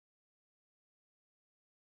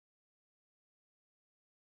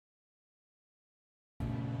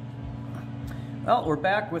Well, we're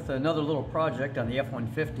back with another little project on the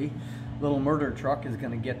F-150. Little murder truck is going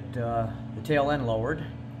to get the tail end lowered.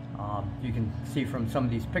 You can see from some of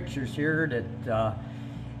these pictures here that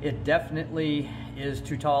it definitely is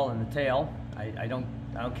too tall in the tail. I don't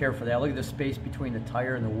care for that. Look at the space between the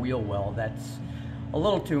tire and the wheel well. That's a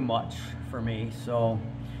little too much for me. So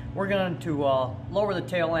we're going to lower the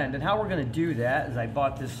tail end, and how we're going to do that is I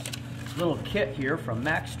bought this little kit here from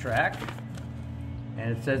MaxTrack.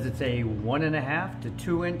 And it says it's a 1.5 to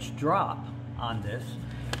 2 inch drop on this.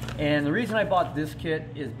 And the reason I bought this kit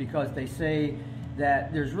is because they say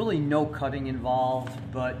that there's really no cutting involved,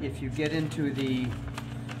 but if you get into the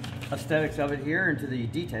aesthetics of it here, into the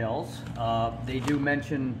details, they do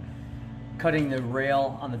mention cutting the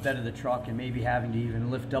rail on the bed of the truck and maybe having to even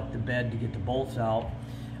lift up the bed to get the bolts out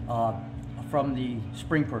from the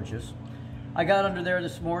spring purchase. I got under there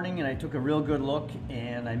this morning and I took a real good look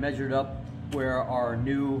and I measured up where our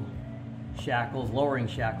new shackles, lowering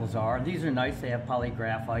shackles are. These are nice, they have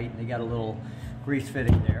polygraphite and they got a little grease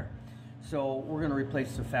fitting there. So we're gonna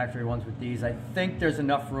replace the factory ones with these. I think there's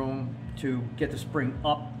enough room to get the spring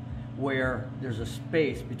up where there's a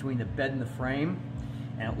space between the bed and the frame.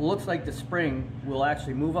 And it looks like the spring will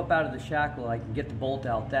actually move up out of the shackle. I can get the bolt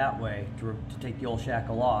out that way to take the old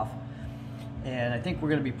shackle off. And I think we're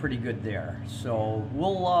gonna be pretty good there. So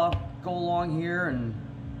we'll go along here and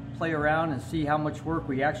play around and see how much work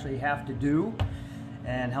we actually have to do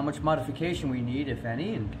and how much modification we need, if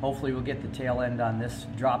any, and hopefully we'll get the tail end on this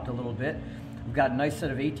dropped a little bit. We've got a nice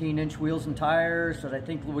set of 18-inch wheels and tires that I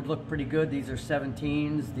think would look pretty good. These are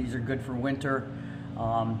 17s. These are good for winter.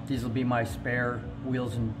 These will be my spare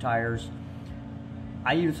wheels and tires.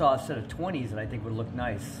 I even saw a set of 20s that I think would look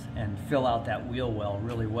nice and fill out that wheel well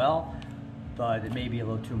really well, but it may be a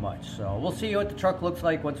little too much. So we'll see what the truck looks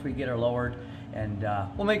like once we get her lowered, and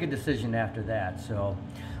we'll make a decision after that. So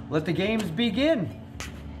let the games begin.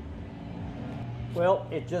 Well,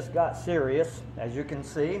 it just got serious. As you can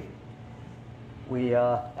see, we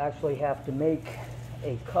actually have to make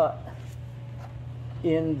a cut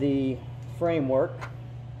in the framework.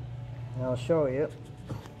 And I'll show you.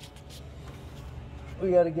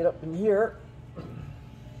 We got to get up in here,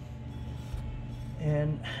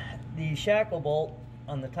 and the shackle bolt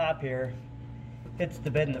on the top here hits the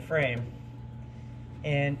bed and the frame.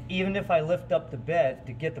 And even if I lift up the bed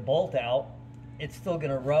to get the bolt out, it's still going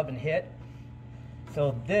to rub and hit.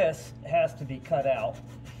 So this has to be cut out.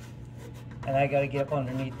 And I got to get up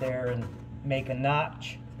underneath there and make a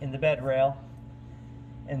notch in the bed rail.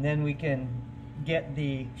 And then we can get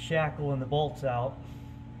the shackle and the bolts out.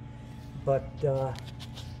 But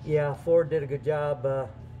yeah, Ford did a good job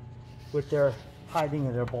with their hiding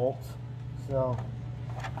of their bolts. So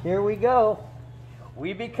here we go.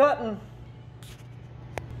 We be cutting.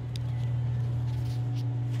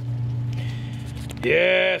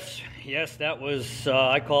 Yes, that was,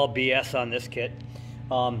 I call BS on this kit.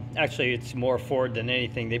 Actually, it's more Ford than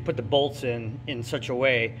anything. They put the bolts in such a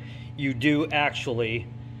way, you do actually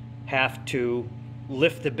have to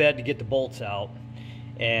lift the bed to get the bolts out.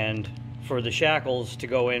 And for the shackles to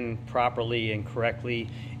go in properly and correctly,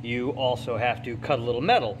 you also have to cut a little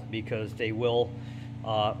metal because they will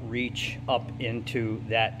reach up into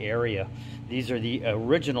that area. These are the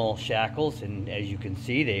original shackles, and as you can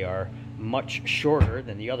see, they are much shorter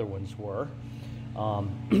than the other ones were.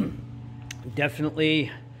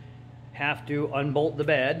 Definitely have to unbolt the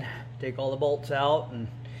bed, take all the bolts out, and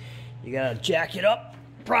you gotta jack it up,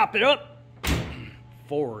 prop it up,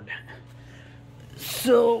 forward.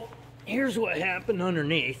 So here's what happened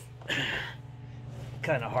underneath.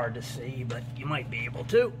 Kind of hard to see, but you might be able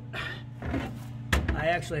to. I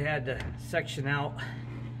actually had to section out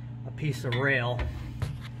a piece of rail.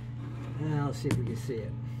 Now let's see if we can see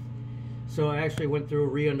it. So I actually went through,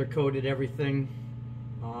 re-undercoated everything.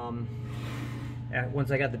 Once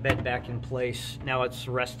I got the bed back in place, now it's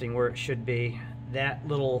resting where it should be. That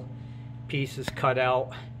little piece is cut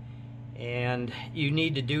out, and you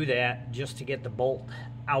need to do that just to get the bolt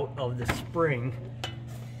out of the spring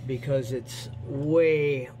because it's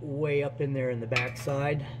way up in there in the back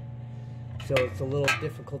side. So it's a little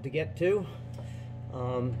difficult to get to.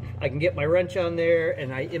 I can get my wrench on there,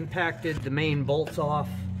 and I impacted the main bolts off.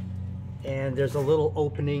 And there's a little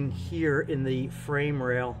opening here in the frame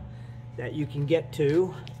rail that you can get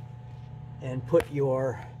to and put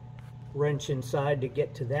your wrench inside to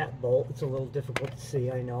get to that bolt. It's a little difficult to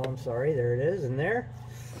see, I know, I'm sorry. There it is in there.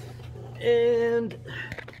 And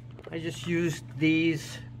I just used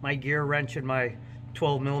these, my gear wrench and my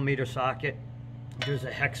 12mm socket. There's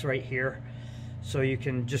a hex right here. So you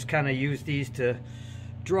can just kind of use these to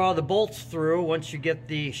draw the bolts through. Once you get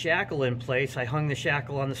the shackle in place, I hung the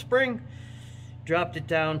shackle on the spring, dropped it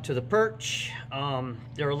down to the perch.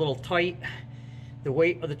 They're a little tight. The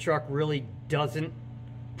weight of the truck really doesn't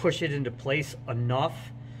push it into place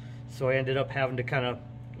enough, so I ended up having to kind of,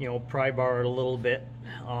 you know, pry bar it a little bit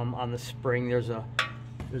on the spring. There's a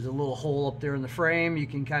little hole up there in the frame. You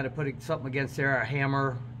can kind of put something against there, a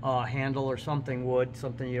hammer handle or something, wood,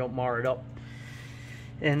 something you don't mar it up,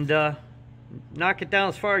 and knock it down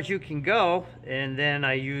as far as you can go. And then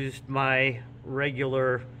I used my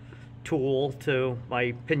regular tool,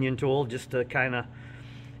 my pinion tool, just to kind of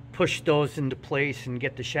push those into place and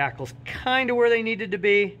get the shackles kind of where they needed to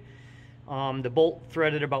be. The bolt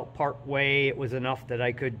threaded about part way. It was enough that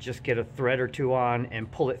I could just get a thread or two on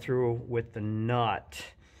and pull it through with the nut.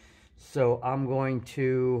 So I'm going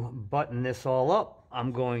to button this all up.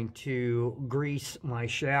 I'm going to grease my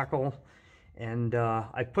shackle, and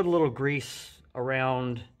I put a little grease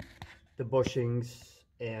around the bushings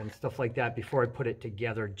and stuff like that before I put it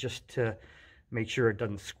together, just to make sure it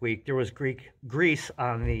doesn't squeak. There was grease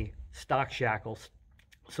on the stock shackles,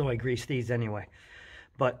 so I greased these anyway.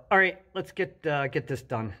 But all right, let's get this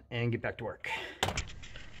done and get back to work.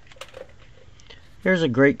 Here's a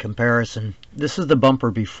great comparison. This is the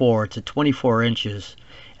bumper before. It's at 24 inches,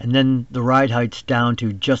 and then the ride height's down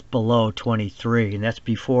to just below 23, and that's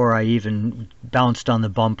before I even bounced on the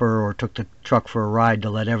bumper or took the truck for a ride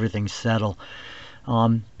to let everything settle.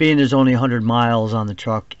 Being there's only 100 miles on the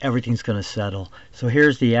truck, everything's going to settle. So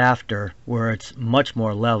here's the after, where it's much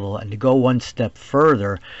more level. And to go one step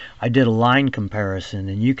further, I did a line comparison,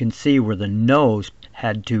 and you can see where the nose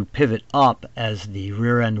had to pivot up as the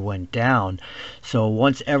rear end went down. So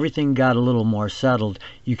once everything got a little more settled,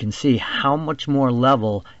 you can see how much more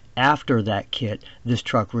level after that kit this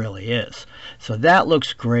truck really is. So that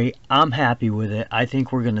looks great. I'm happy with it. I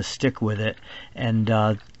think we're going to stick with it, and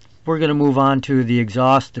we're going to move on to the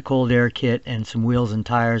exhaust, the cold air kit, and some wheels and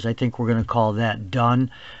tires. I think we're going to call that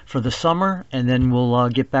done for the summer, and then we'll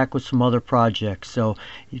get back with some other projects. So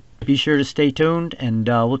be sure to stay tuned, and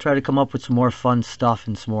we'll try to come up with some more fun stuff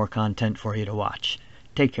and some more content for you to watch.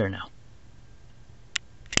 Take care now.